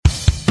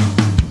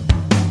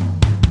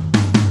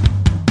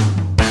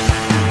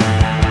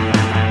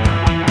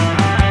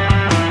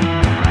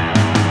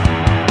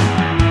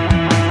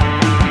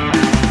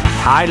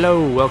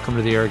Hello, welcome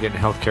to the Arrogant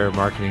Healthcare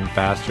Marketing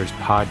Bastards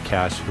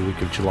podcast for the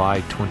week of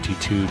July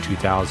 22,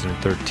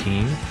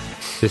 2013.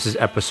 This is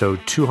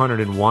episode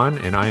 201,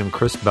 and I am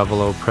Chris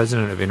Bevelo,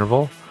 president of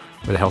Interval,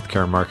 the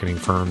healthcare marketing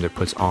firm that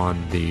puts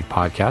on the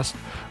podcast.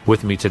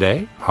 With me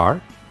today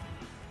are...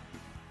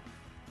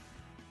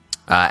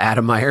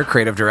 Adam Meyer,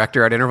 creative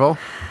director at Interval.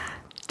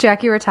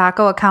 Jackie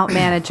Rotacco, account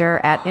manager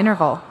at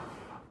Interval.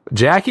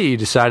 Jackie, you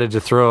decided to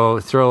throw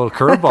a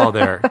curveball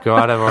there, go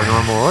out of our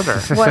normal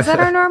order. Was that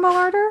our normal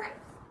order?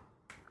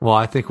 Well,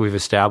 I think we've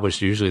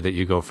established usually that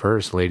you go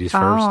first, ladies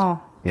first.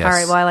 Oh, Yes. all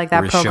right. Well, I like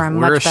that program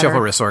much We're a better.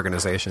 chivalrous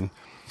organization.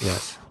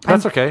 Yes,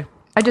 that's okay.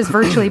 I just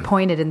virtually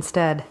pointed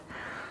instead.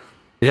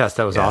 Yes,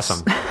 that was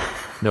awesome.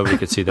 Nobody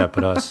could see that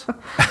but us.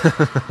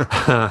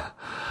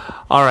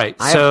 All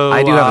right, so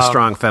I do have a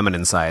strong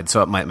feminine side,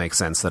 so it might make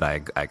sense that I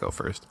go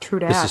first. True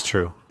dat. This is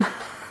true.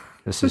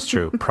 This is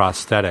true.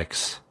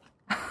 Prosthetics.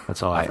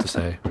 That's all I have to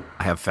say.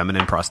 I have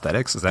feminine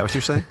prosthetics. Is that what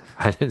you're saying?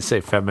 I didn't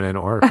say feminine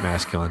or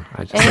masculine.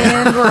 I just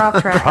And we're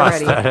off track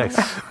already.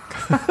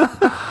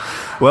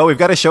 prosthetics. Well, we've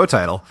got a show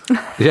title.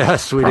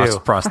 Yes, we do.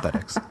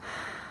 Prosthetics.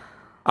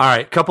 All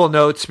right, couple of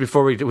notes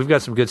before we've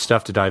got some good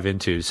stuff to dive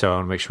into, so I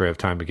want to make sure we have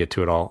time to get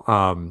to it all.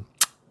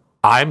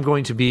 I'm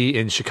going to be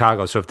in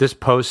Chicago, so if this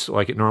posts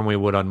like it normally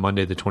would on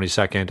Monday the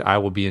 22nd, I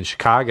will be in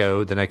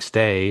Chicago the next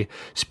day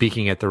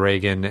speaking at the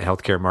Reagan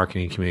Healthcare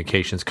Marketing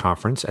Communications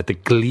Conference at the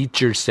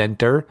Gleacher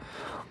Center,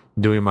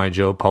 doing my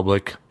Joe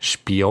Public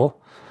spiel.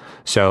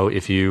 So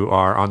if you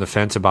are on the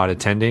fence about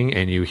attending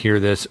and you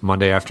hear this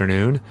Monday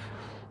afternoon,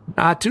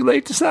 not too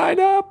late to sign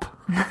up.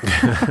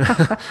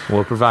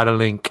 We'll provide a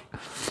link.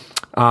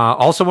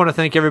 Also want to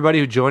thank everybody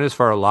who joined us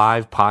for our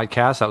live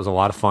podcast. That was a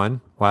lot of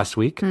fun last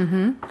week.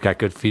 Mm-hmm. Got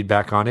good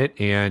feedback on it.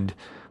 And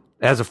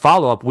as a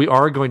follow-up, we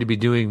are going to be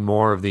doing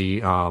more of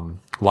the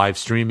live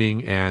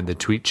streaming and the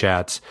tweet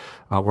chats.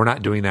 We're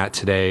not doing that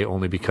today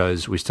only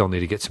because we still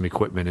need to get some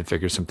equipment and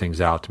figure some things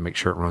out to make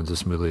sure it runs as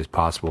smoothly as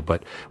possible.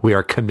 But we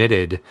are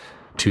committed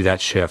to that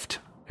shift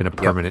in a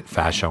permanent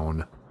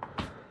fashion.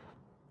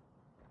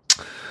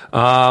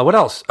 What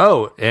else?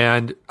 Oh,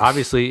 and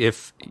obviously,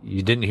 if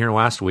you didn't hear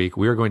last week,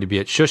 we are going to be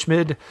at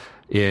Shushmid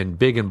in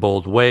big and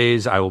bold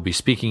ways. I will be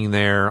speaking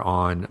there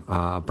on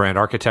brand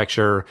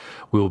architecture.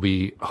 We will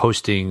be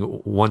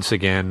hosting once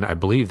again, I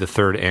believe, the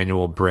third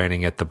annual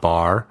Branding at the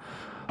Bar,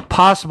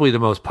 possibly the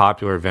most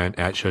popular event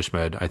at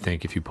Shushmid. I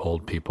think if you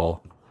polled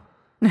people,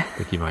 I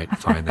think you might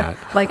find that.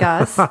 Like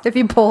us. If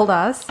you polled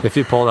us. If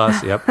you pulled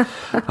us, yep.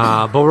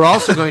 But we're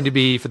also going to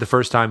be, for the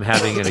first time,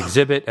 having an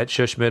exhibit at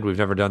Shushmid. We've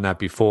never done that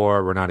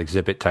before. We're not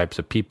exhibit types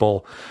of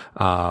people.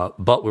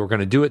 But we're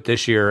going to do it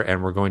this year,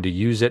 and we're going to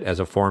use it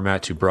as a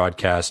format to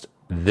broadcast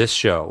this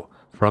show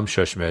from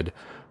Shushmid.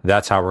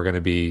 That's how we're going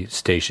to be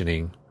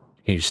stationing.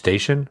 Can you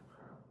station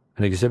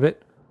an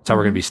exhibit? That's how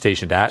we're going to be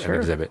stationed at an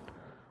exhibit.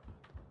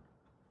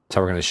 That's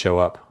how we're going to show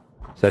up.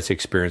 So that's the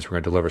experience we're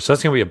going to deliver. So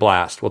that's going to be a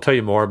blast. We'll tell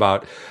you more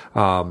about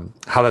how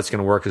that's going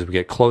to work as we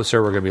get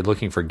closer. We're going to be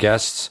looking for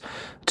guests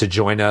to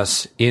join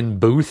us in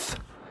booth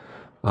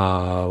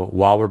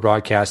while we're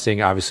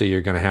broadcasting. Obviously,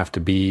 you're going to have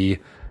to be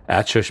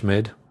at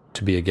Shushmid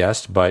to be a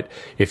guest. But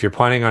if you're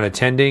planning on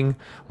attending,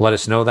 let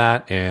us know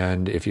that.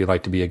 And if you'd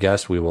like to be a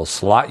guest, we will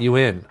slot you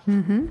in.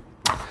 Mm-hmm.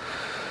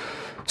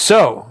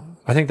 So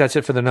I think that's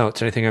it for the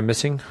notes. Anything I'm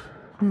missing?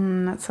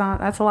 That's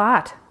a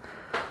lot.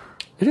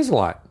 It is a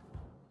lot.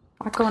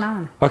 What's going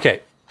on?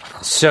 Okay,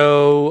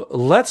 so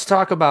let's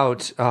talk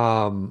about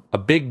a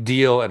big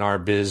deal in our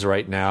biz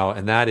right now,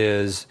 and that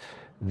is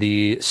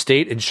the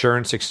state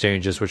insurance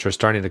exchanges, which are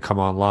starting to come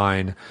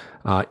online.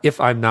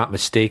 If I'm not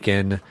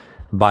mistaken,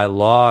 by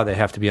law, they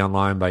have to be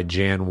online by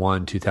Jan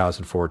 1,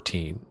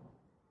 2014.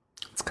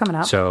 It's coming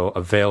up. So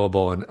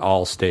available in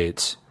all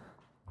states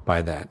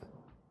by then.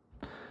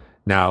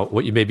 Now,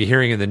 what you may be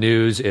hearing in the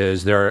news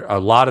is there are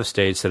a lot of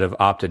states that have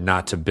opted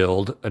not to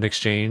build an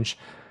exchange,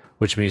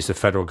 which means the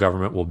federal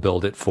government will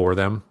build it for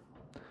them.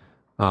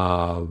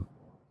 So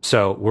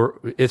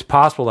it's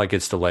possible that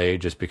gets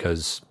delayed just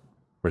because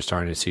we're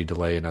starting to see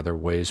delay in other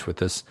ways with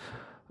this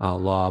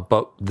law.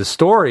 But the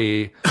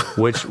story,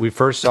 which we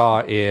first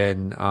saw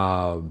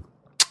saw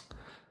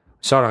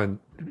it on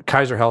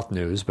Kaiser Health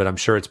News, but I'm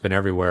sure it's been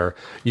everywhere.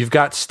 You've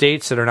got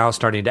states that are now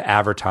starting to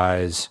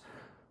advertise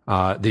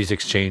these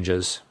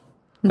exchanges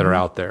that are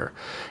out there.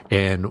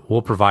 And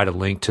we'll provide a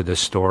link to this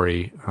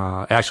story.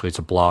 Actually, it's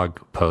a blog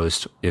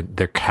post in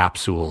their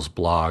Capsules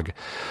blog.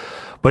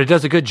 But it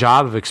does a good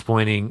job of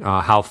explaining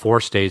how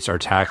 4 states are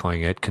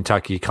tackling it: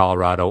 Kentucky,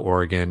 Colorado,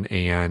 Oregon,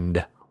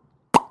 and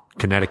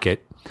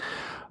Connecticut.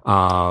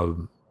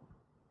 What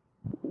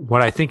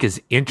I think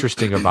is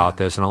interesting about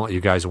this, and I'll let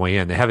you guys weigh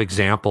in, they have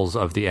examples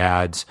of the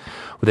ads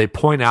where they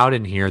point out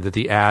in here that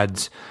the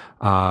ads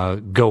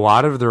go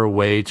out of their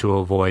way to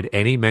avoid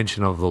any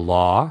mention of the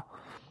law,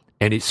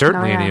 and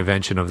certainly any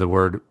mention of the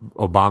word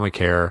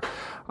Obamacare,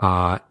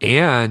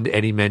 and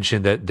any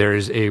mention that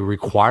there's a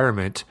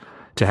requirement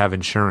to have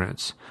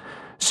insurance.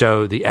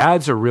 So the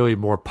ads are really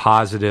more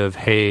positive.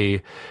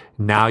 Hey,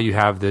 now you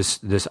have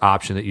this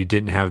option that you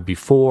didn't have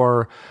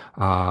before.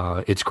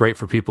 It's great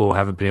for people who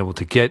haven't been able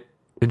to get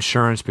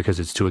insurance because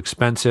it's too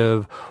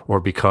expensive or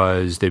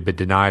because they've been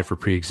denied for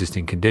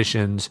pre-existing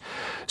conditions.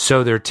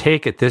 So their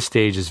take at this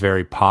stage is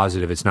very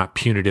positive. It's not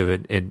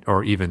punitive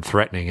or even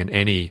threatening in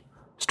any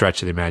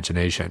stretch of the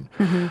imagination.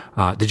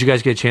 Did you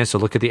guys get a chance to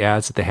look at the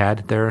ads that they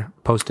had there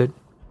posted?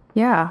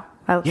 Yeah.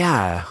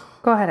 Yeah.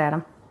 Go ahead,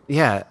 Adam.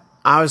 Yeah.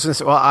 I was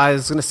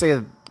going to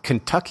say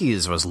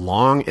Kentucky's was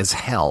long as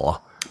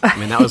hell. I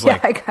mean, that was Yeah,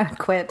 like... I gotta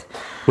quit.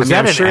 Was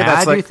that an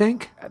ad, do you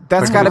think?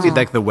 That's got to be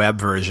like the web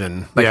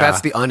version. Like Yeah. that's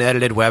the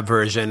unedited web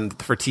version.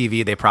 For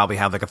TV, they probably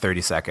have like a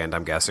 30-second,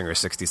 I'm guessing, or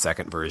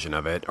 60-second version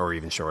of it, or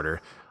even shorter.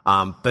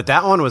 But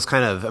that one was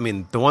kind of, I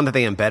mean, the one that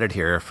they embedded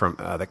here from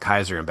that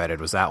Kaiser embedded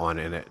was that one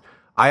in it.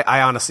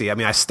 I honestly, I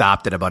mean, I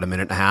stopped at about a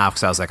minute and a half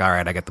because I was like, all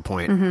right, I get the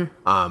point.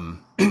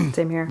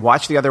 Same here.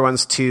 Watch the other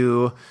ones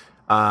too.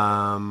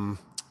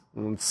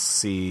 Let's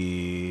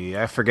see.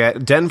 I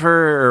forget.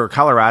 Denver or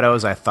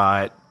Colorado's, I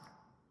thought.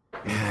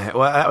 Yeah,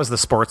 well, that was the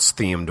sports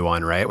themed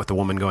one, right? With the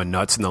woman going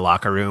nuts in the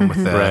locker room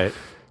with the Right.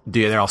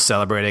 dude, they're all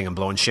celebrating and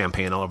blowing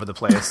champagne all over the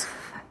place.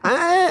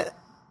 I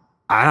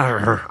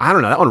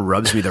don't know. That one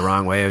rubs me the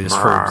wrong way just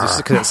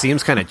because it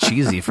seems kind of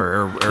cheesy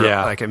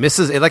Yeah. like it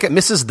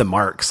misses the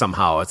mark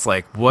somehow. It's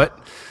like what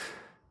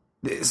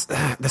is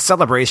the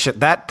celebration,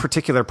 that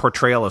particular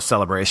portrayal of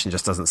celebration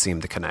just doesn't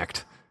seem to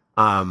connect.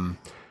 What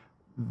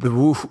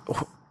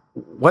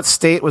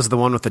state was the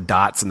one with the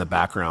dots in the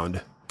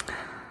background?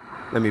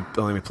 Let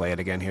me play it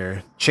again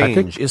here.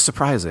 Change is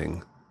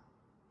surprising.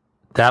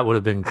 That would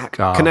have been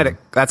Connecticut.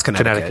 That's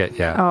Connecticut. Connecticut,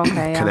 yeah. Oh,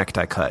 okay. Yeah.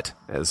 Connecticut,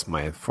 as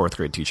my fourth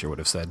grade teacher would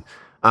have said.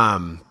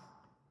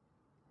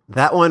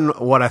 That one,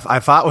 what I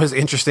thought was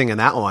interesting in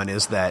that one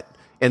is that,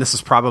 and this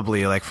is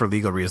probably like for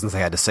legal reasons I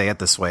had to say it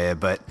this way,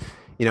 but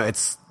you know,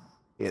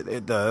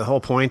 the whole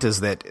point is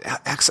that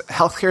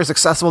healthcare is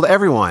accessible to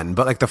everyone,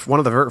 but like one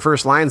of the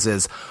first lines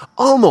is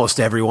almost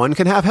everyone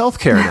can have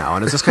healthcare now,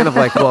 and it's just kind of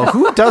like, well,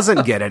 who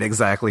doesn't get it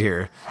exactly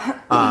here?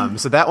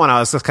 So that one, I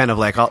was just kind of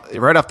like,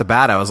 right off the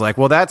bat, I was like,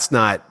 well, that's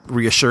not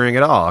reassuring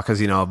at all, because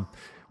you know,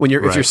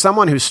 if you're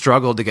someone who's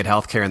struggled to get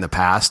healthcare in the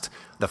past,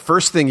 the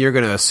first thing you're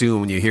going to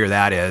assume when you hear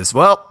that is,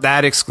 well,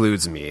 that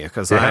excludes me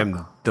because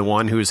I'm the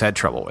one who's had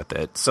trouble with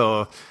it.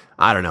 So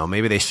I don't know,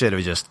 maybe they should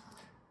have just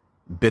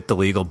bit the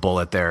legal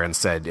bullet there and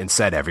said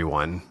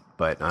everyone,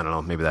 but I don't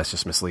know, maybe that's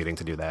just misleading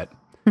to do that.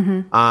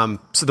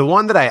 So the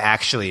one that I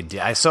actually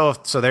did, so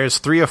there's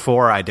 3 or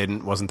 4 I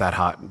wasn't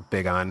that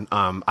big on.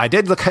 I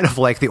did kind of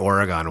like the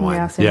Oregon one,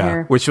 Yeah, same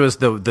here. which was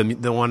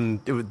the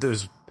one. It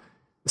was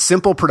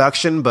simple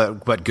production,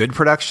 but good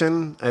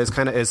production.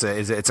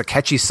 It's a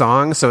catchy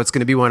song, so it's going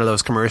to be one of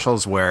those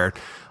commercials where,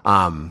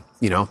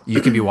 you know,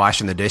 you can be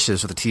washing the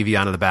dishes with the TV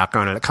on in the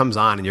background, and it comes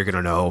on, and you're going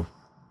to know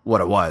what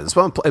it was.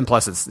 Well, and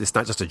plus it's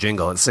not just a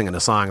jingle; it's singing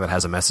a song that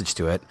has a message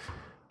to it.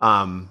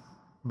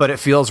 But it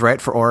feels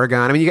right for Oregon.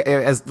 I mean,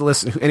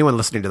 anyone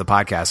listening to the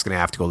podcast is going to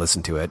have to go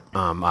listen to it,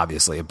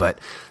 obviously. But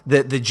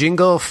the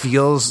jingle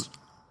feels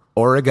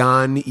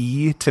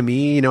Oregon-y to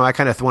me. You know, I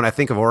kind of, when I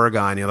think of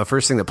Oregon, you know, the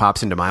first thing that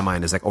pops into my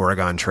mind is like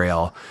Oregon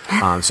Trail.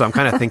 So I'm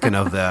kind of thinking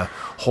of the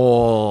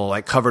whole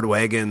like covered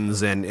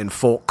wagons and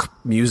folk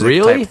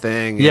music type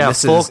thing. And Yeah,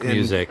 folk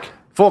music.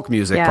 Folk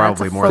music, Yeah,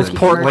 probably it's a more It's than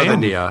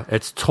Portlandia.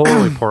 It's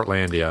totally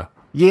Portlandia.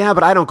 Yeah,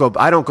 but I don't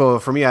go.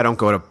 For me, I don't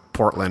go to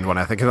Portland when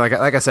I think.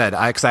 Like I said,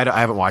 I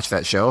haven't watched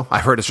that show.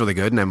 I've heard it's really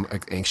good, and I'm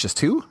anxious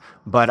too.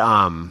 But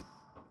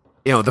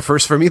you know, the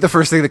first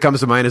thing that comes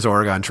to mind is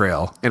Oregon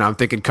Trail, and I'm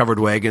thinking covered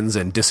wagons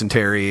and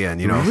dysentery,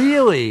 and you know,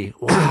 Really?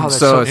 Wow. That's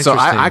so so interesting.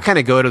 I kind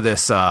of go to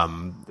this, but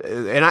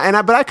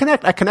I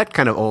connect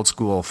kind of old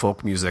school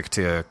folk music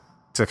to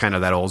kind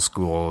of that old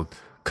school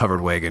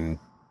covered wagon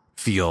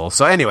feel.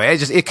 So anyway,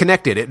 it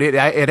connected.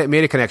 It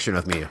made a connection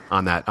with me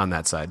on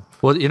that side.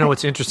 Well, you know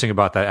what's interesting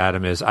about that,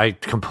 Adam, is I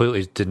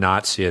completely did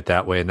not see it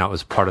that way, and that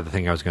was part of the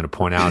thing I was going to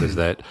point out is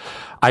that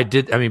I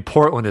mean,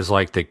 Portland is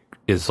like the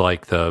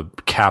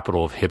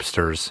capital of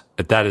hipsters.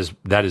 That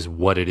is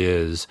what it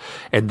is,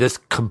 and this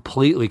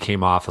completely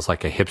came off as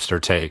like a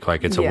hipster take.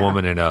 Like it's a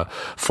woman in a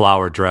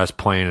flower dress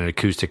playing an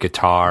acoustic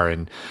guitar,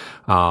 and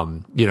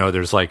you know,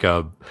 there's like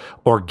a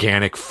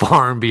organic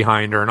farm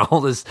behind her and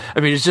all this. I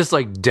mean, it's just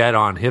like dead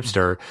on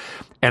hipster.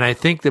 And I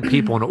think that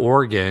people in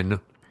Oregon,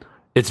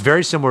 it's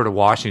very similar to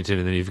Washington,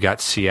 and then you've got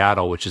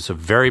Seattle, which is a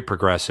very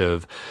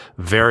progressive,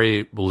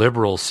 very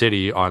liberal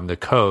city on the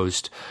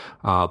coast.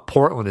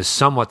 Portland is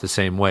somewhat the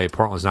same way.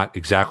 Portland's not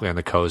exactly on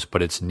the coast,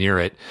 but it's near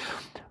it.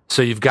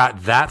 So you've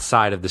got that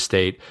side of the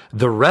state.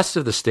 The rest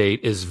of the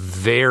state is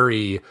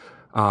very,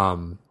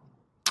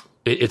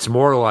 it's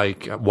more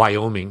like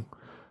Wyoming,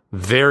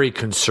 very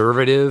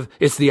conservative.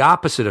 It's the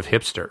opposite of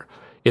hipster.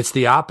 It's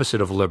the opposite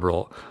of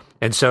liberal.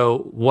 And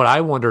so what I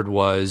wondered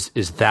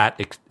is that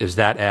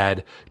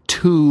add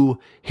to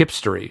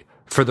hipstery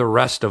for the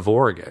rest of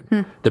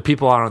Oregon? The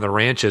people out on the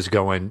ranches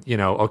going, you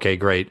know, okay,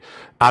 great.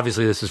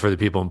 Obviously this is for the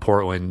people in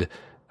Portland.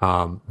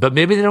 But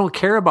maybe they don't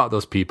care about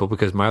those people,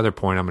 because my other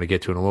point I'm going to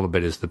get to in a little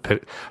bit is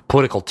the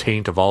political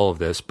taint of all of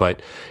this.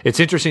 But it's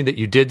interesting that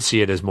you did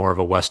see it as more of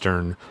a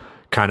Western,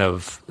 kind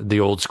of the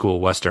old school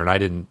Western. I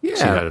didn't see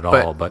that at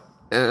all. But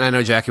And I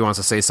know Jackie wants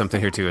to say something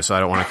here too, so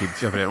I don't want to keep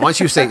jumping in. Why don't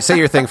you say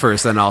your thing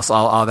first, then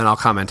I'll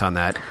comment on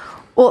that.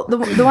 Well,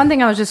 the one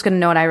thing I was just going to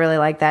note, I really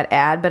like that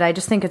ad, but I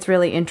just think it's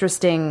really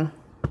interesting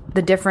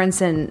the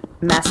difference in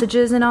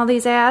messages in all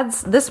these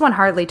ads. This one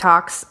hardly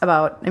talks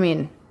about, I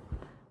mean,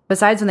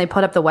 besides when they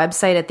put up the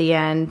website at the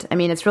end, I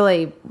mean,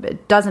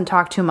 it doesn't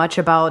talk too much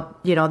about,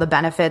 you know, the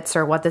benefits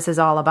or what this is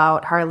all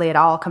about, hardly at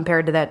all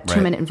compared to that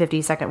 2 minute and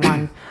 50-second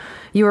one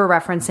you were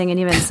referencing, and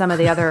even some of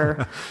the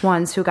other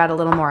ones who got a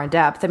little more in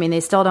depth. I mean,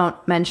 they still don't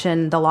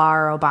mention the law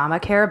or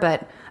Obamacare,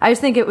 but I just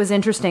think it was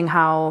interesting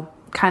how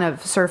kind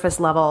of surface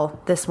level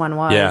this one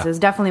was. Yeah. It was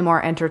definitely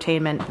more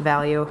entertainment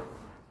value.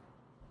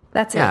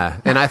 That's it.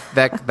 Yeah, and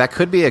that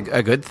could be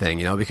a good thing,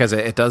 you know, because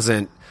it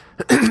doesn't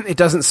it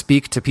doesn't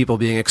speak to people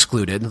being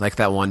excluded like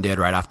that one did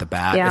right off the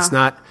bat. Yeah. It's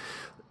not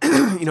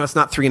you know, it's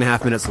not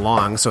 3.5 minutes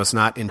long, so it's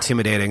not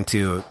intimidating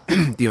to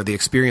you know, the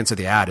experience of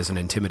the ad isn't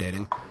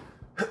intimidating.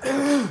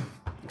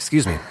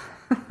 Excuse me.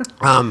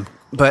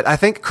 But I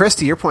think, Chris,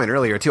 to your point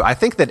earlier, too, I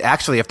think that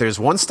actually if there's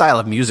one style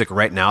of music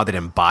right now that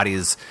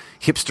embodies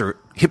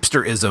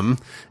hipsterism,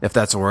 if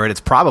that's a word,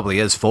 it probably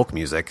is folk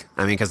music.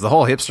 I mean, because the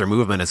whole hipster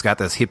movement has got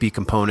this hippie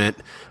component.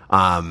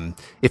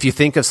 If you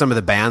think of some of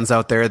the bands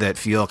out there that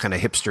feel kind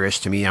of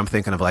hipsterish to me, I'm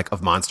thinking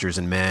of Monsters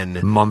and Men,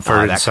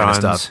 Mumford and that Sons.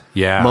 kind of stuff.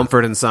 Yeah,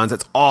 Mumford and Sons.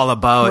 It's all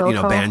about, you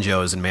know, Wilco.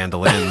 banjos and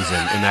mandolins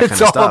and that it's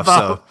kind of all stuff.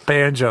 about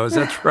banjos.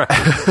 That's right.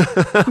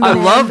 I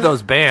love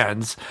those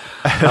bands.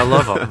 I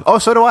love them. Oh,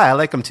 so do I. I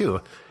like them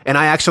too. And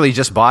I actually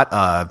just bought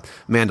a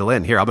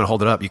mandolin. Here, I'm going to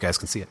hold it up. You guys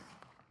can see it.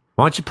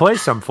 Why don't you play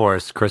some for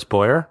us, Chris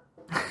Boyer?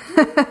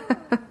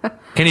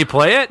 Can you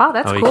play it? Oh,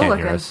 that's you cool can't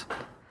hear looking. us.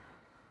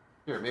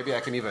 Here, maybe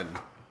I can even,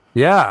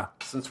 Yeah.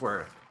 since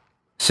we're...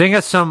 Sing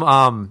us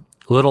some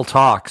Little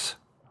Talks,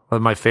 one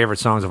of my favorite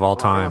songs of all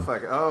time.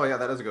 Oh, yeah,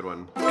 that is a good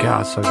one.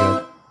 God, so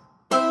good.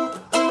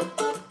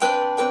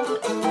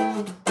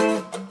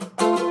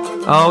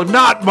 Oh,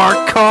 not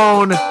Mark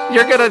Cohn.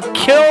 You're going to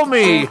kill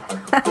me.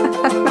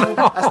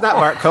 That's not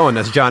Mark Cohen.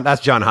 That's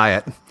John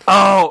Hyatt.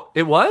 Oh,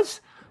 it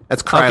was?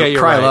 That's Cry, Okay, you're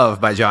Cry right.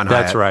 Love by John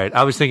Hyatt. That's right.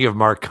 I was thinking of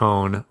Mark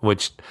Cohn,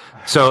 which,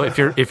 so if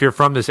you're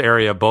from this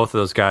area, both of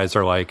those guys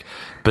are like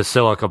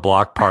Basilica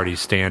Block Party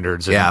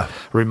standards. And Yeah.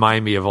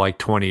 remind me of like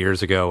 20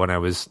 years ago when I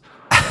was,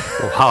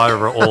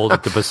 however old,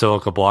 at the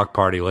Basilica Block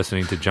Party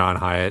listening to John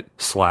Hyatt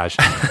 /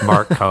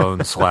 Mark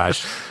Cohn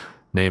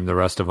 / name the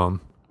rest of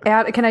them.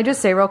 Can I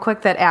just say real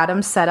quick that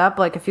Adam's set up,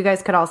 like if you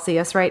guys could all see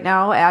us right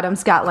now,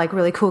 Adam's got like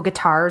really cool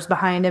guitars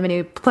behind him and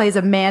he plays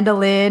a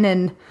mandolin,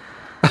 and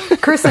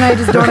Chris and I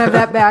just don't have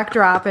that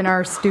backdrop in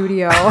our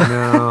studio.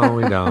 No,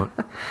 we don't.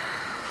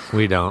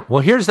 We don't.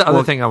 Well, here's the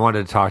other thing I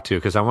wanted to talk to,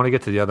 because I want to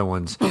get to the other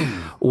ones.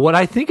 What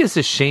I think is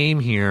a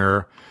shame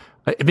here,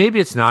 maybe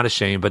it's not a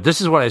shame, but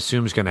this is what I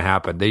assume is going to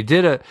happen.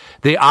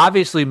 They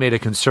obviously made a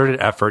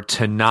concerted effort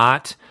to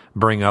not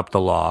bring up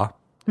the law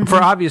for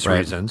obvious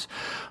reasons.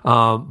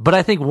 But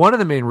I think one of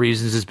the main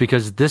reasons is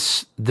because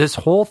this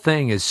whole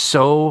thing is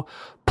so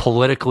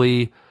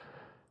politically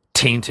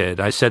tainted.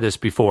 I said this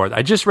before.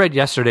 I just read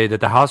yesterday that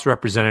the House of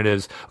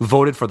Representatives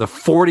voted for the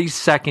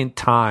 42nd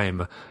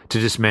time to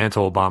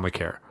dismantle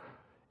Obamacare.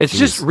 It's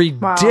just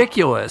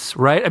ridiculous,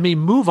 right? I mean,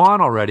 move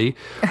on already.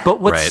 But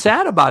what's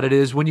sad about it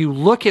is when you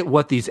look at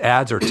what these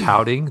ads are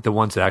touting, the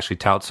ones that actually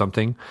tout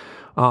something,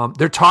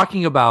 they're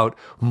talking about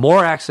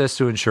more access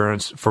to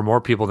insurance for more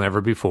people than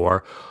ever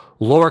before,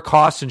 lower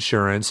cost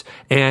insurance,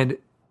 and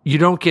you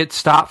don't get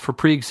stopped for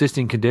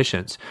pre-existing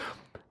conditions.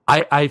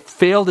 I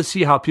fail to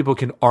see how people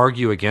can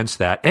argue against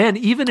that. And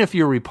even if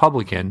you're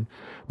Republican,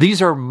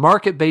 these are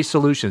market-based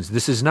solutions.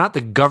 This is not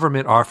the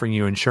government offering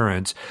you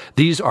insurance.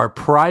 These are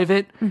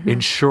private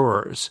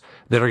insurers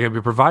that are going to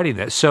be providing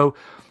that. So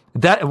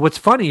what's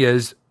funny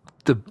is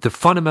the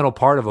fundamental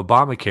part of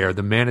Obamacare,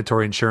 the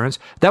mandatory insurance,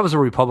 that was a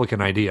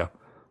Republican idea.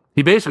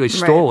 He basically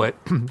stole it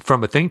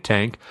from a think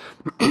tank.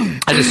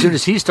 And as soon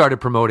as he started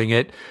promoting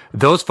it,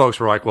 those folks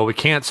were like, well, we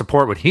can't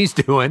support what he's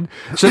doing.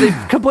 So they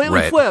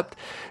completely flipped.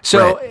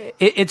 So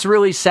it's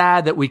really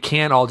sad that we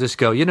can't all just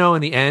go, you know,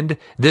 in the end,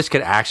 this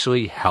could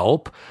actually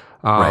help.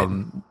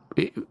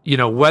 You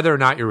know, whether or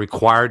not you're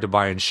required to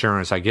buy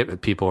insurance, I get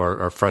that people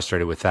are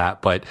frustrated with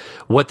that. But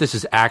what this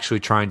is actually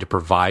trying to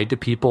provide to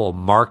people, a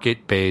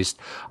market-based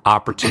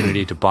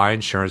opportunity to buy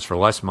insurance for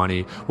less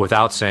money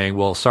without saying,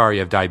 well, sorry,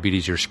 you have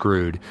diabetes, you're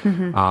screwed.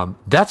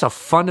 That's a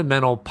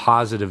fundamental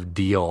positive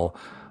deal.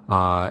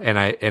 And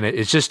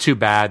it's just too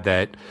bad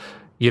that,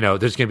 you know,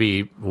 there's going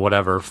to be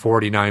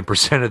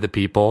 49% of the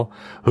people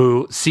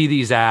who see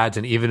these ads,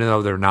 and even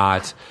though they're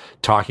not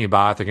talking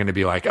about it, they're going to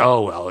be like,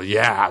 oh, well,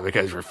 yeah,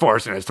 because we're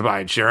forcing us to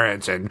buy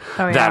insurance and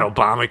that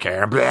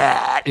Obamacare,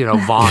 blah, you know,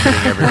 vomiting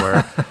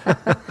everywhere.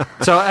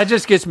 So it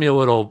just gets me a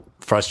little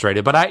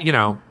frustrated. But you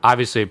know,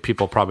 obviously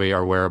people probably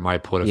are aware of my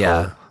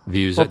political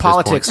views. Well, at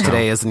politics this point.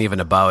 today isn't even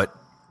about.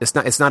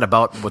 It's not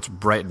about what's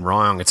right and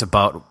wrong. It's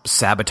about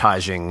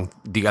sabotaging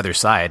the other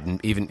side,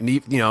 and even,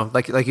 you know,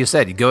 like you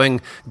said,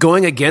 going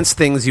against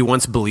things you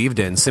once believed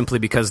in simply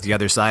because the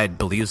other side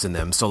believes in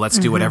them. So let's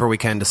do whatever we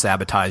can to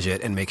sabotage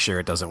it and make sure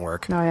it doesn't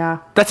work. Oh, yeah.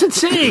 That's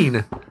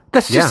insane.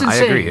 That's just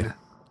insane. I agree.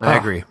 I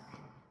agree.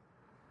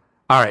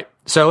 All right,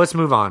 so let's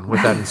move on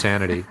with that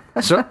insanity.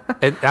 So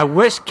I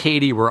wish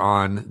Katie were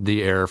on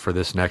the air for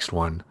this next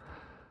one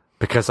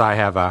because I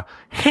have a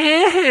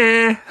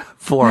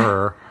for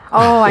her.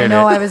 Oh, I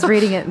know. I was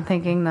reading it and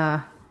thinking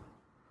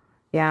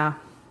yeah.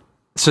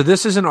 So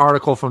this is an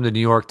article from the New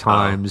York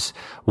Times,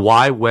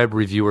 Why Web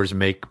Reviewers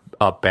Make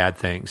Up Bad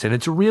Things. And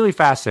it's really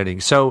fascinating.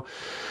 So,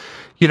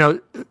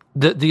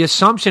 the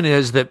assumption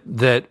is that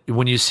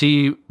when you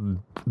see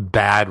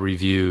bad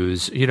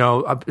reviews,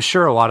 I'm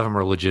sure a lot of them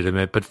are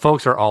legitimate, but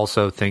folks are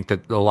also think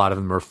that a lot of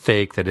them are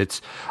fake, that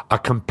it's a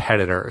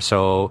competitor.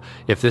 So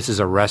if this is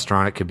a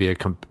restaurant, it could be a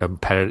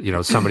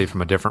competitor, somebody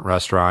from a different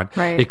restaurant.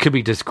 Right. It could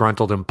be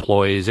disgruntled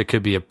employees. It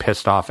could be a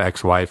pissed off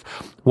ex-wife,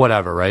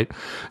 whatever, right?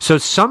 So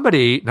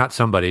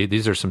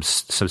these are some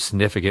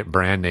significant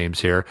brand names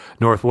here.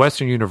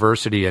 Northwestern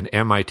University and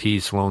MIT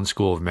Sloan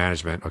School of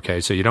Management. Okay.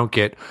 So you don't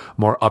get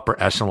more upper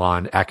echelon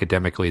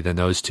academically than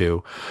those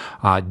two,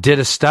 did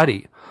a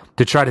study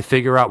to try to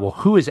figure out, well,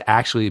 who is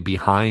actually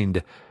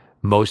behind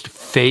most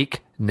fake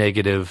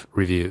negative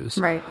reviews.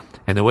 Right.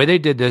 And the way they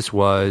did this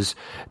was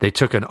they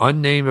took an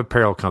unnamed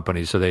apparel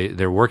company. So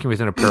they're working with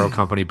an apparel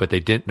company, but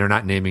they're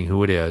not naming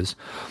who it is.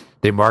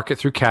 They market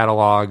through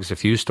catalogs, a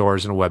few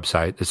stores, and a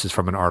website. This is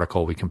from an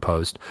article we can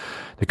post.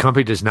 The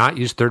company does not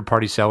use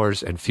third-party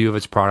sellers, and few of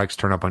its products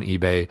turn up on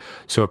eBay,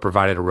 so it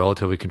provided a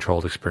relatively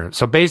controlled experience.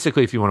 So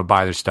basically, if you want to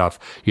buy their stuff,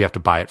 you have to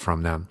buy it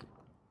from them.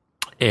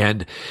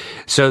 And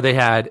so they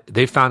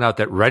found out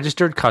that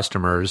registered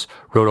customers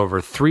wrote over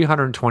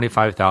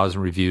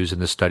 325,000 reviews in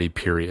the study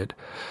period.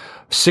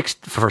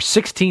 For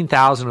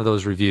 16,000 of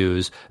those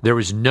reviews, there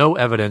was no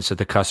evidence that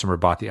the customer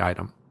bought the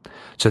item.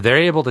 So they're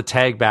able to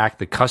tag back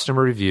the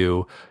customer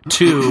review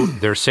to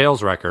their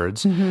sales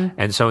records. Mm-hmm.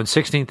 And so in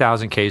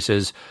 16,000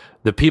 cases,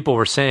 the people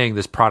were saying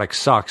this product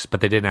sucks,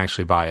 but they didn't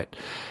actually buy it.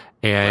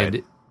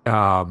 And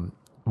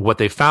what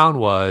they found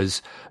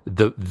was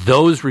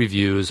those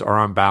reviews are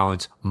on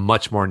balance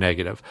much more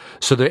negative.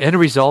 So the end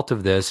result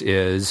of this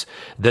is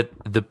that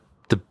the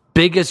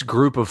biggest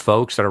group of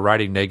folks that are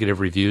writing negative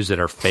reviews that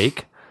are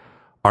fake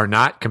are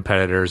not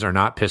competitors, are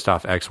not pissed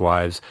off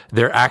ex-wives.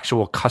 They're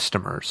actual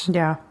customers.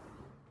 Yeah.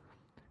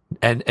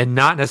 And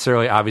not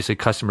necessarily obviously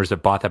customers that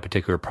bought that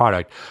particular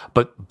product,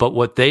 but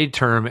what they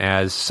term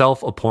as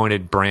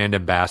self-appointed brand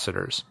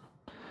ambassadors.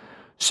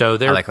 So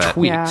their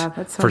tweet,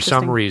 for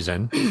some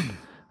reason,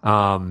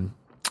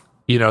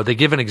 they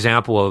give an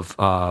example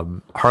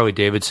of Harley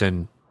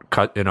Davidson,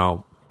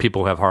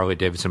 people who have Harley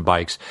Davidson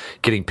bikes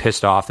getting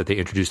pissed off that they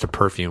introduced a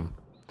perfume.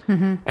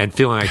 Mm-hmm. And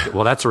feeling like,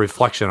 well, that's a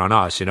reflection on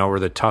us. We're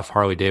the tough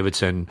Harley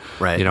Davidson,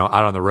 out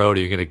on the road.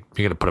 You're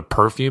gonna put a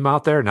perfume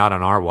out there, not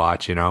on our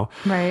watch,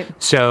 Right.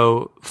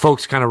 So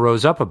folks kind of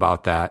rose up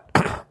about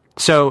that.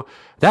 So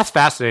that's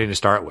fascinating to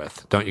start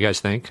with, don't you guys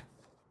think?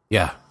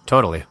 Yeah,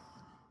 totally.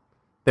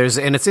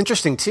 And it's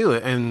interesting too.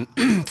 And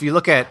if you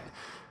look at,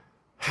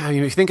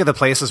 you think of the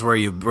places where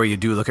you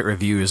do look at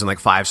reviews and like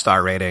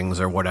 5-star ratings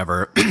or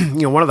whatever,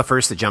 one of the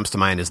first that jumps to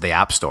mind is the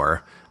App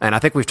Store. And I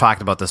think we've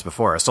talked about this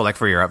before. So like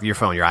for your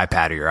phone, your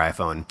iPad or your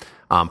iPhone,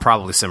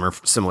 probably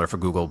similar for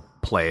Google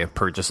Play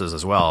purchases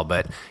as well.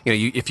 But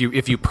if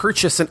you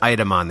purchase an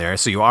item on there,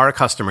 so you are a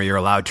customer, you're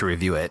allowed to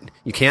review it.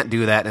 You can't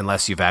do that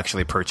unless you've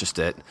actually purchased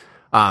it.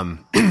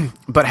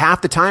 But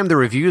half the time the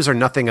reviews are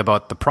nothing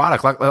about the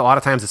product. Like, a lot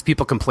of times it's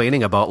people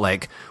complaining about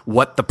like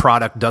what the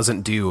product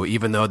doesn't do,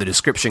 even though the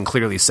description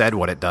clearly said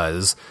what it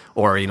does.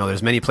 Or,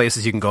 there's many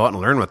places you can go out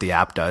and learn what the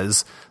app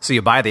does. So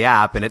you buy the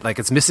app and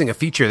it's missing a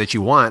feature that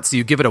you want. So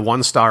you give it a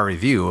 1-star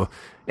review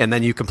and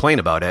then you complain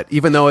about it,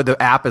 even though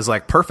the app is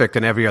like perfect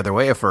in every other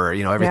way for,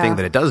 everything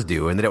that it does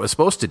do and that it was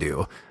supposed to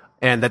do.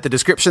 And that the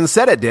description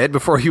said it did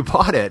before you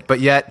bought it. But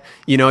yet,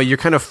 you're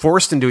kind of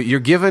forced into it. You're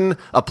given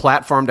a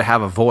platform to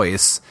have a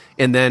voice.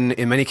 And then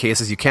in many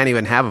cases, you can't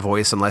even have a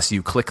voice unless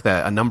you click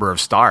a number of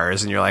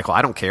stars. And you're like, well,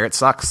 I don't care. It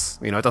sucks.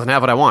 It doesn't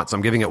have what I want. So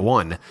I'm giving it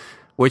 1,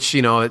 which,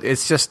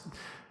 it's just,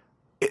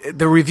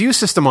 the review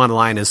system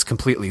online is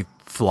completely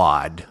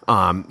flawed.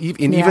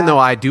 Even though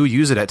I do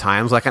use it at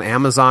times, like on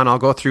Amazon, I'll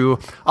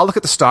look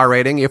at the star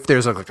rating. If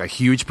there's a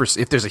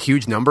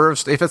huge number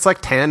if it's like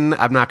 10,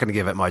 I'm not going to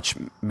give it much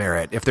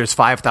merit. If there's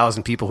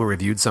 5,000 people who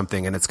reviewed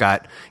something and it's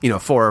got,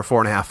 4 or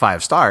 4.5,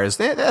 5 stars,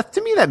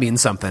 to me, that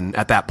means something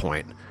at that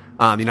point.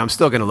 I'm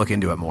still going to look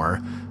into it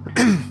more.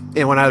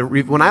 And when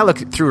I look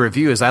through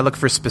reviews, I look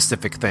for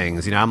specific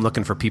things. I'm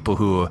looking for people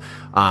who,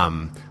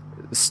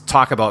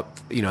 talk about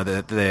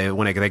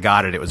when they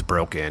got it was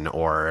broken,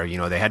 or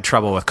they had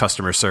trouble with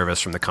customer service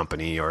from the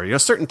company, or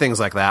certain things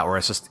like that, where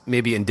it's just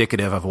maybe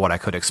indicative of what I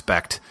could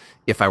expect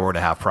if I were to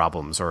have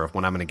problems or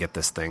when I'm going to get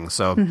this thing.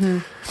 So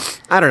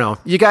I don't know.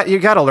 You got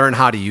to learn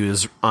how to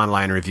use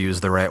online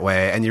reviews the right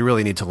way, and you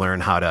really need to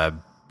learn how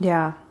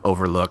to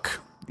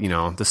overlook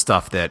the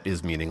stuff that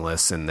is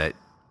meaningless and that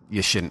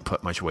you shouldn't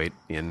put much weight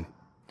in.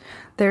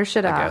 There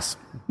should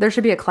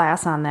be a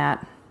class on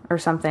that or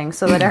something,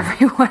 so that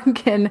everyone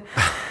can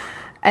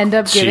end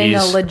up giving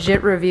a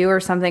legit review or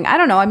something. I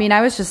don't know. I mean,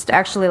 I was just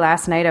actually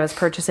last night I was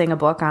purchasing a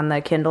book on the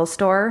Kindle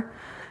store,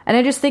 And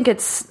I just think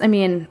I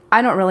mean,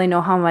 I don't really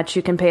know how much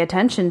you can pay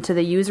attention to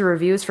the user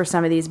reviews for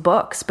some of these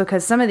books,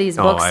 because some of these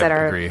books that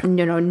are,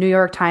 New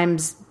York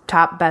Times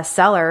top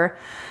bestseller,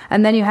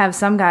 and then you have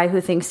some guy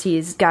who thinks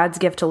he's God's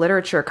gift to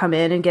literature come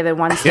in and give it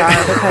 1 star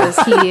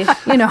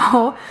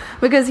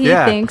because he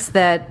thinks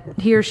that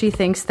he or she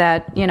thinks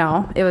that,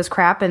 it was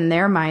crap in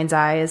their mind's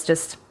eye is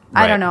just,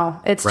 I don't know.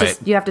 It's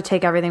just, you have to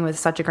take everything with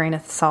such a grain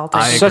of salt.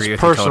 Such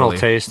personal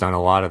taste on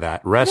a lot of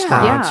that.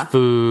 Restaurants,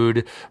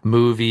 food,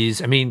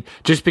 movies. I mean,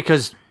 just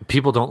because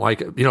people don't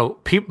like,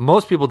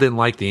 most people didn't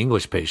like The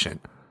English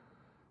Patient.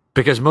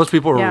 Because most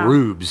people are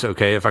rubes,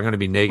 okay, if I'm going to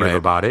be negative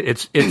about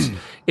it.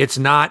 It's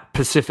not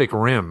Pacific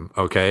Rim,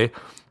 okay?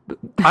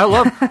 I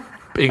love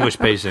English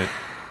Patient,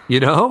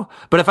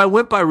 But if I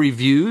went by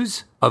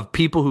reviews of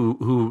people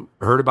who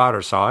heard about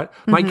or saw it,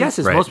 my guess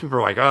is most people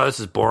are like, oh,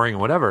 this is boring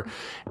and whatever.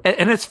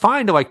 And it's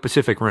fine to like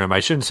Pacific Rim. I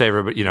shouldn't say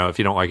everybody, if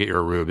you don't like it, you're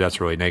a rube. That's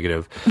really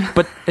negative.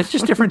 But it's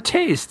just different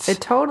tastes. It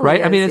totally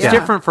right? is, I mean, it's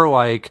different for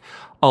like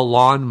a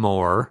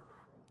lawnmower,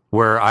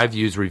 where I've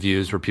used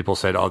reviews where people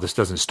said, oh, this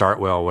doesn't start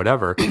well, or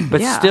whatever.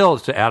 But still,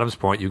 to Adam's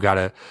point, you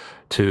got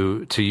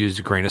to use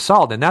a grain of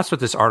salt. And that's what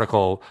this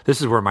article,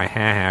 this is where my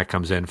ha-ha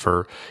comes in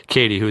for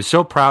Katie, who is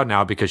so proud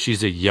now because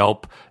she's a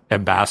Yelp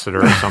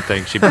ambassador or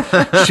something. She's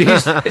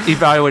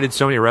evaluated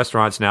so many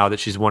restaurants now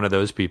that she's one of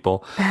those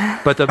people.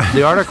 But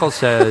the article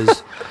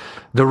says,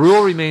 the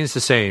rule remains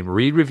the same.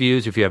 Read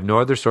reviews if you have no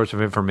other source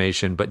of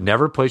information, but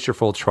never place your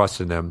full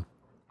trust in them.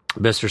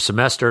 Mr.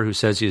 Semester, who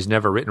says he has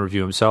never written a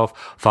review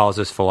himself, follows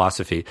this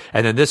philosophy.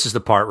 And then this is the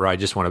part where I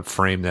just want to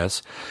frame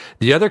this.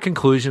 The other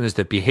conclusion is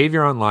that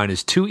behavior online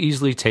is too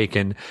easily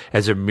taken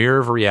as a mirror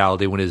of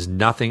reality when it is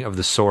nothing of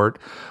the sort.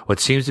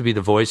 What seems to be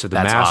the voice of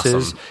the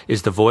masses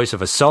is the voice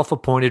of a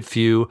self-appointed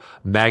few,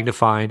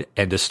 magnified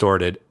and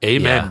distorted.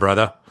 Amen,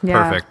 brother.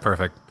 Yeah.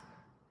 Perfect.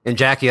 And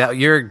Jackie,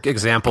 your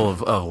example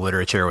of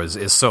literature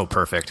is so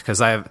perfect, because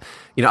I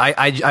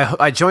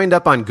joined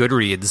up on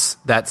Goodreads.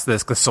 That's the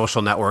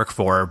social network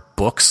for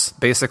books,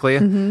 basically,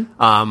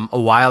 a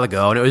while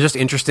ago, and it was just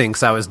interesting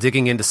because I was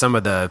digging into some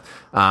of the.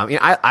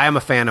 I am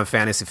a fan of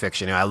fantasy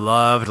fiction. I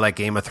loved like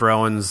Game of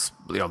Thrones.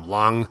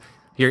 Long.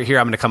 Here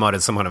I'm going to come out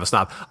as somewhat of a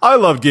snob. I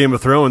loved Game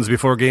of Thrones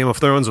before Game of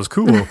Thrones was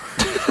cool.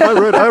 I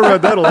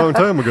read that a long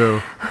time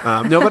ago.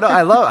 But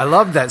I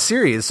love that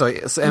series.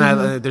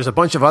 There's a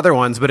bunch of other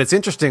ones, but it's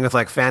interesting with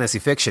like fantasy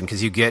fiction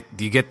because you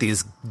get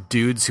these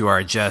dudes who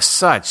are just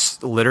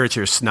such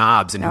literature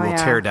snobs and who will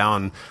tear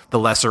down the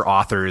lesser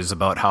authors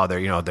about how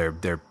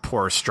their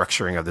poor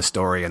structuring of the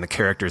story and the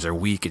characters are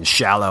weak and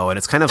shallow. And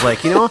it's kind of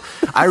like,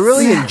 I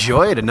really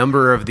enjoyed a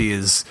number of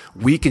these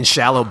weak and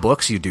shallow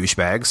books, you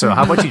douchebag. So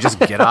how about you just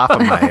get off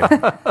of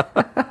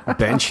my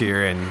bench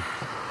here? And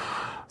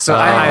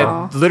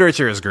so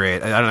literature is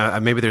great. I don't know.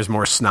 Maybe there's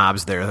more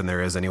snobs there than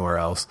there is anywhere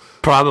else.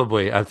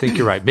 Probably. I think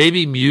you're right.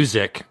 Maybe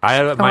music.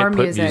 I might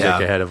put music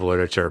ahead of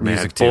literature. Man,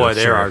 music too, boy,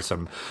 there are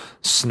some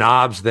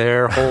snobs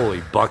there.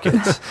 Holy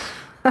buckets.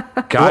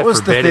 God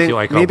forbid if you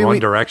like a One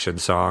Direction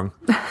song.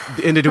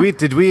 And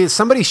did we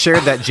somebody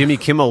shared that Jimmy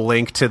Kimmel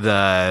link to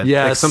the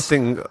like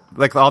something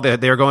like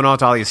they were going out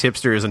to all these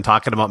hipsters and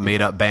talking about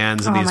made up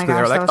bands, and they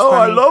were like, "Oh,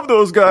 funny. I love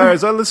those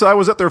guys. I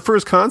was at their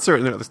first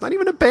concert." And it's not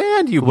even a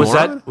band.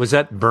 Was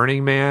that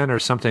Burning Man or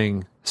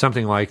something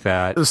like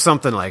that? It was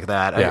something like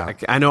that. Yeah.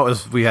 I know it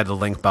was. We had the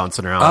link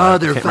bouncing around. Oh,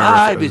 their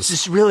vibe. It's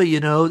just really,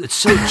 it's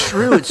so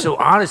true. It's so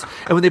honest.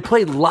 And when they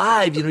play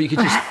live, you could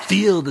just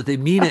feel that they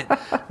mean it.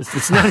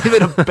 It's not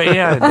even a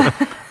band.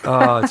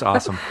 Oh, it's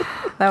awesome.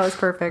 That was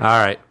perfect. All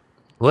right.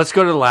 Let's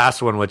go to the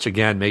last one, which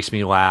again makes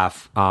me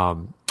laugh.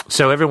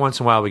 So every once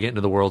in a while we get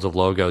into the world of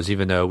logos,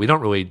 even though we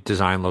don't really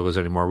design logos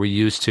anymore. We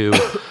used to.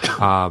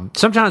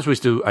 Sometimes we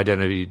do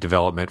identity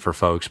development for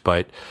folks,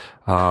 but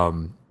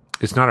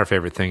it's not our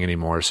favorite thing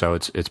anymore. So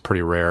it's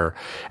pretty rare.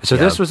 So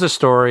this was a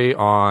story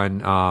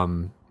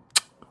on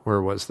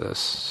where was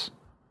this?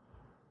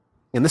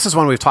 And this is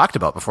one we've talked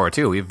about before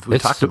too.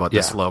 We've talked about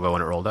this logo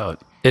when it rolled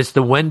out. It's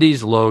the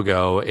Wendy's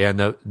logo,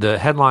 and the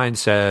headline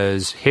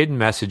says "Hidden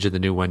Message of the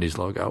New Wendy's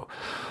Logo."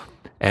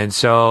 And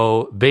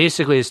so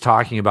basically it's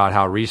talking about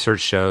how research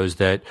shows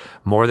that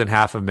more than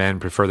half of men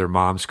prefer their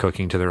moms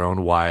cooking to their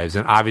own wives.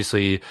 And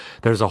obviously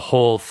there's a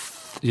whole,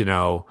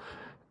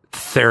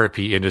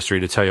 therapy industry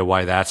to tell you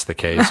why that's the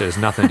case. It has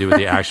nothing to do with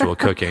the actual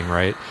cooking,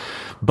 right?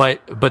 But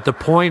the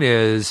point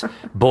is,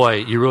 boy,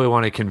 you really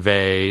want to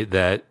convey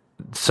that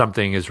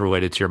something is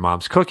related to your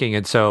mom's cooking.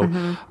 And so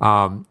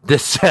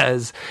this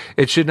says,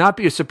 it should not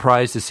be a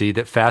surprise to see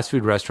that fast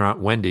food restaurant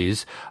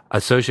Wendy's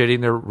associating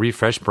their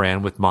refreshed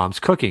brand with mom's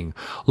cooking.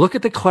 Look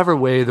at the clever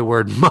way the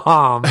word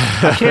mom,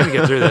 I can't even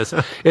get through this,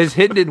 is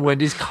hidden in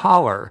Wendy's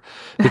collar.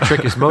 The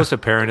trick is most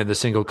apparent in the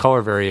single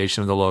color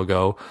variation of the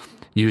logo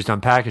used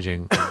on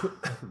packaging.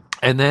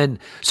 And then,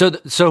 so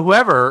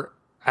whoever,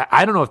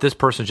 I don't know if this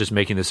person's just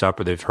making this up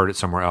or they've heard it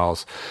somewhere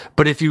else,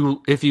 but if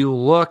you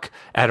look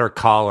at her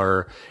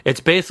collar, it's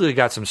basically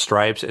got some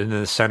stripes and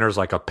then the center is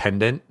like a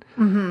pendant.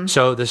 Mm-hmm.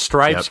 So the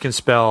stripes can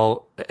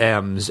spell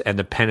M's and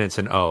the pendant's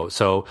an O.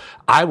 So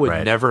I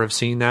would never have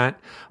seen that.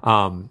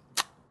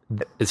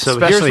 So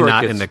especially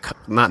not in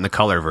the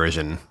color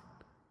version,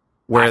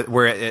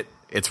 where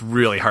it's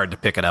really hard to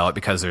pick it out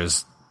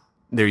because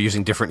they're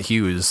using different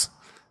hues.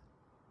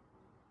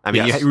 I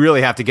mean, you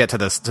really have to get to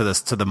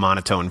the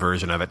monotone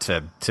version of it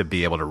to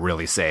be able to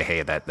really say,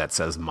 hey, that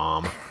says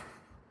mom.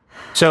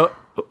 So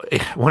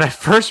when I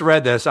first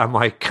read this, I'm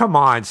like, come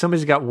on,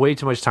 somebody's got way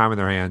too much time in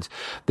their hands.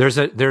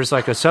 There's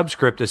like a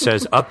subscript that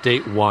says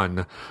update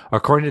 1.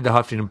 According to the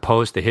Huffington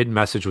Post, the hidden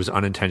message was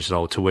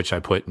unintentional, to which I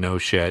put no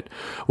shit.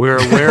 We're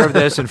aware of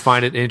this and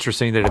find it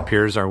interesting that it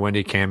appears our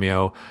Wendy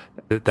cameo,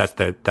 that's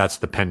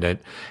the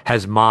pendant,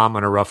 has mom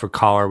on a rougher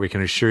collar. We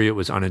can assure you it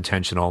was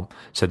unintentional,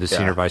 said the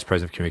senior vice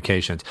president of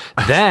communications.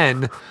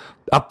 Then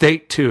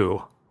update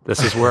 2.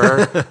 This is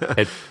where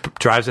it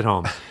drives it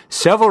home.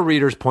 Several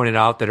readers pointed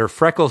out that her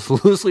freckles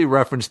loosely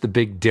reference the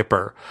Big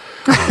Dipper.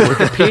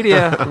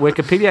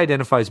 Wikipedia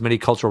identifies many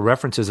cultural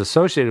references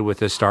associated with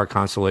this star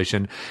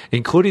constellation,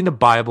 including the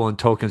Bible and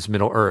Tolkien's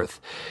Middle Earth.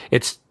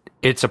 It's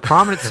a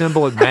prominent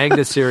symbol in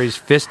Magna's series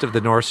Fist of the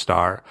North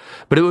Star,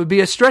 but it would be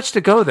a stretch to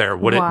go there,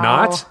 would it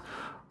not?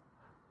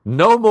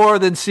 No more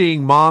than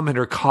seeing mom in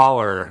her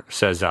collar,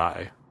 says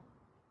I.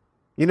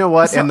 You know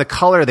what? And the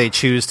color they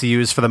choose to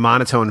use for the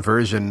monotone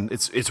version,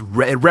 it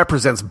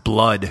represents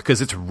blood because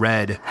it's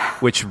red,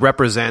 which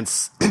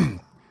represents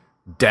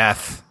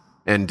death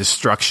and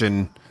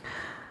destruction.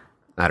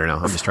 I don't know.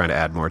 I'm just trying to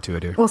add more to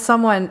it here. Well,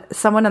 someone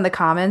in the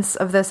comments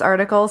of this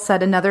article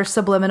said another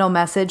subliminal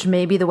message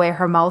may be the way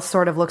her mouth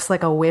sort of looks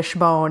like a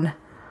wishbone.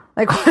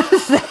 Like, what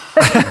is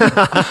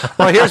that?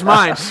 Well, here's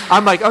mine.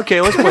 I'm like,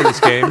 okay, let's play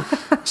this game.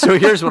 So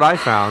here's what I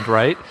found,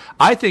 right?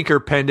 I think her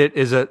pendant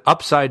is an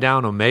upside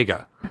down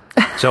omega.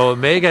 So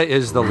omega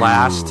is the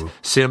last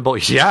symbol.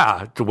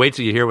 Yeah, wait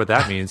till you hear what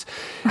that means.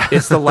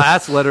 It's the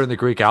last letter in the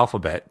Greek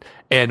alphabet.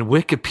 And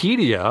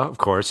Wikipedia, of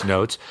course,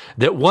 notes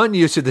that one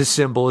use of this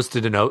symbol is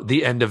to denote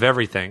the end of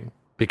everything,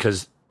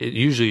 because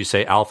usually you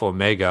say alpha,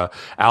 omega.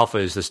 Alpha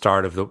is the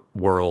start of the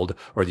world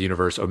or the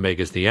universe.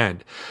 Omega is the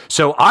end.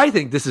 So I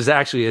think this is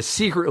actually a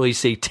secretly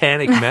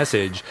satanic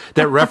message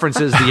that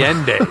references the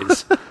end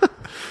days.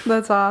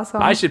 That's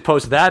awesome. I should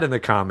post that in the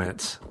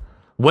comments.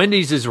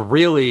 Wendy's is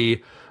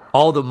really...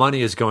 all the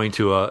money is going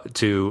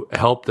to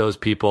help those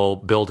people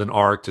build an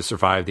ark to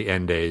survive the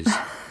end days.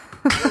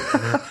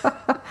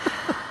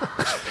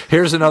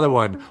 Here's another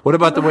one. What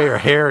about the way her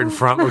hair in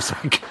front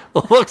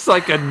looks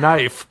like a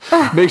knife?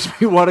 Makes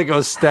me want to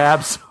go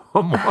stab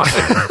someone.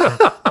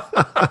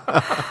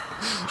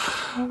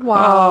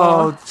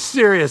 Wow. Oh,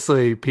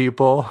 seriously,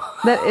 people.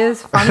 That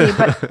is funny.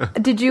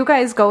 But did you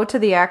guys go to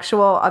the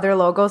actual other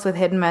logos with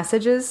hidden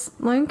messages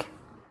link?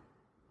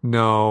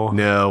 No.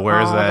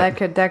 Where is that?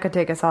 That could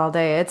take us all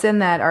day. It's in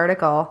that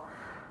article,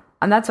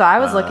 and that's why I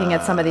was looking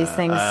at some of these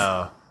things,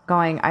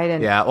 going, I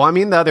didn't. Yeah, well, I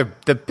mean,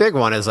 the big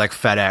one is like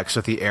FedEx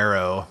with the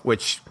arrow,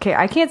 which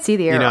I can't see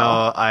the arrow. You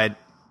know,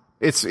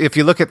 it's if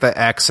you look at the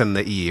X and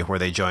the E where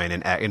they join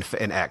in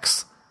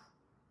X,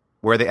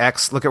 where the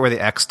X, look at where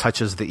the X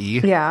touches the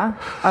E. Yeah.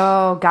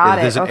 Oh, got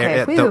it.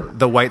 Okay.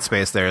 The white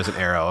space there is an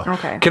arrow.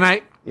 Okay. Can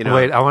I?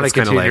 Wait, I want to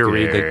continue to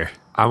read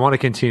I want to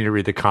continue to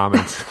read the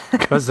comments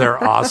because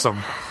they're awesome.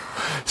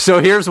 So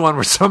here's one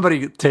where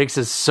somebody takes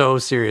this so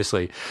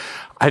seriously.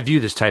 I view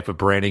this type of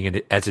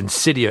branding as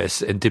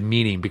insidious and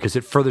demeaning because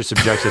it further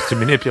subjects us to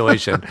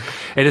manipulation.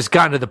 It has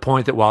gotten to the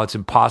point that while it's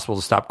impossible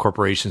to stop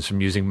corporations from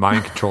using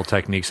mind control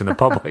techniques in the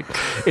public,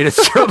 it is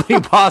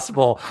certainly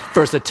possible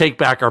for us to take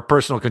back our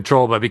personal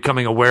control by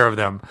becoming aware of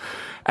them.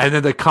 And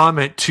then the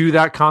comment to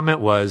that comment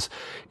was,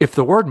 if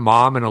the word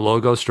mom in a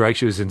logo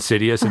strikes you as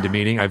insidious and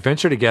demeaning, I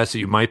venture to guess that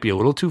you might be a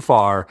little too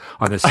far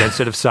on the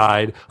sensitive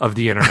side of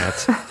the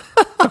internet.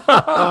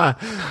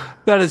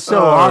 That is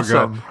so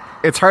awesome. God.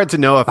 It's hard to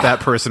know if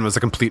that person was a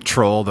complete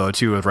troll, though,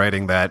 too, of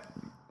writing that,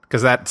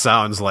 because that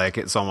sounds like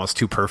it's almost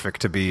too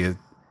perfect to be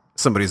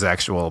somebody's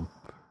actual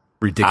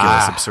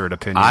ridiculous, absurd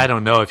opinion. I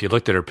don't know. If you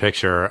looked at her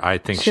picture, I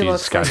think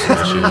she's got some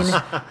issues.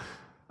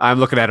 I'm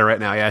looking at her right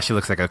now. Yeah, she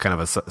looks like a kind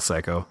of a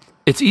psycho.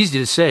 It's easy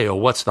to say, oh,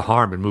 what's the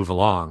harm, and move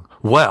along.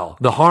 Well,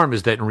 the harm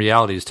is that in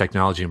reality, as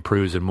technology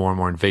improves and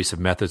more invasive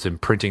methods in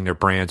printing their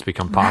brands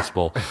become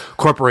possible,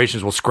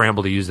 corporations will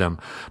scramble to use them.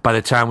 By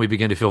the time we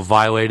begin to feel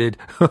violated,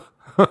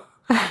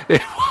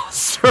 it will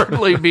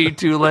certainly be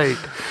too late.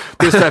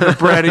 This type of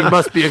branding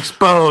must be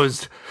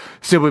exposed,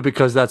 simply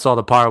because that's all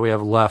the power we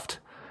have left.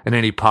 And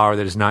any power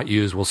that is not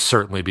used will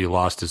certainly be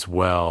lost as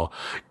well.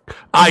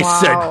 I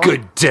said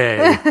good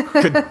day.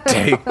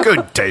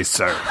 Good day,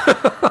 sir.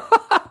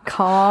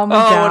 Calm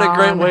down. Oh, what a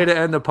great way to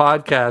end the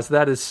podcast.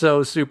 That is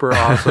so super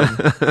awesome.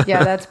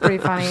 Yeah, that's pretty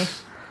funny.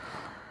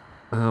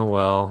 Oh,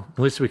 well, at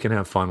least we can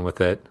have fun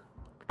with it.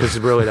 Because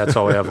really, that's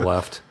all we have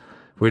left.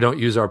 If we don't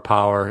use our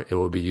power, it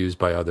will be used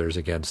by others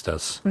against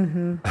us.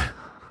 Mm-hmm.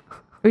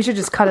 We should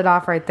just cut it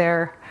off right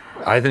there.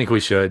 I think we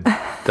should.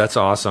 That's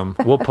awesome.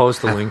 We'll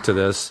post a link to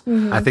this.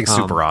 Mm-hmm. I think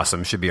super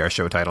awesome should be our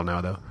show title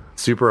now, though.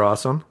 Super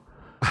awesome?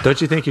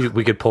 Don't you think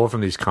we could pull from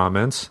these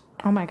comments?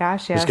 Oh, my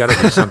gosh, yes. There's got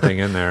to be something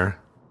in there.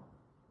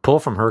 Pull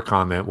from her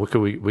comment. What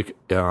could we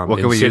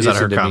use on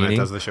her comment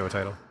as the show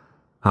title?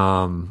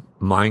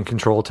 Mind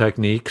control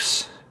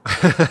techniques.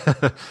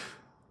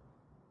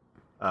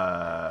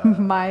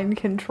 Mind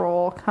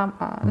control. Come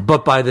on.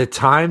 But by the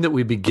time that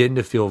we begin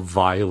to feel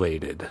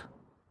violated,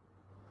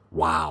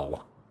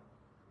 wow.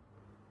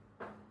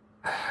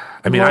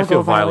 I mean, I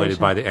feel violated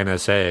by the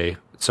NSA,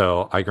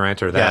 so I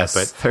grant her that.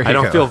 Yes, but I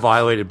don't feel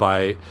violated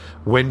by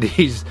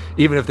Wendy's,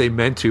 even if they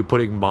meant to,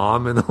 putting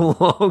mom in the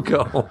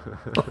logo.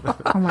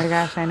 Oh my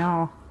gosh, I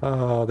know.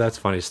 Oh, that's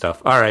funny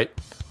stuff. All right.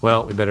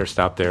 Well, we better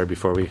stop there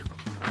before we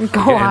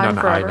Go end on on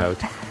a forever. high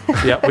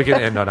note. Yeah, we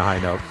can end on a high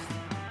note.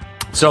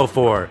 So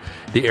for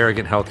the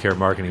Arrogant Healthcare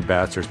Marketing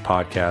Bastards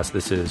podcast,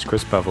 this is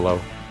Chris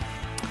Pevelo.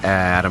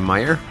 Adam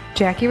Meyer.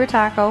 Jackie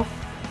Rataco.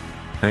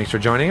 Thanks for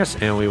joining us,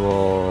 and we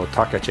will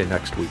talk at you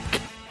next week.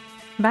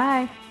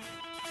 Bye.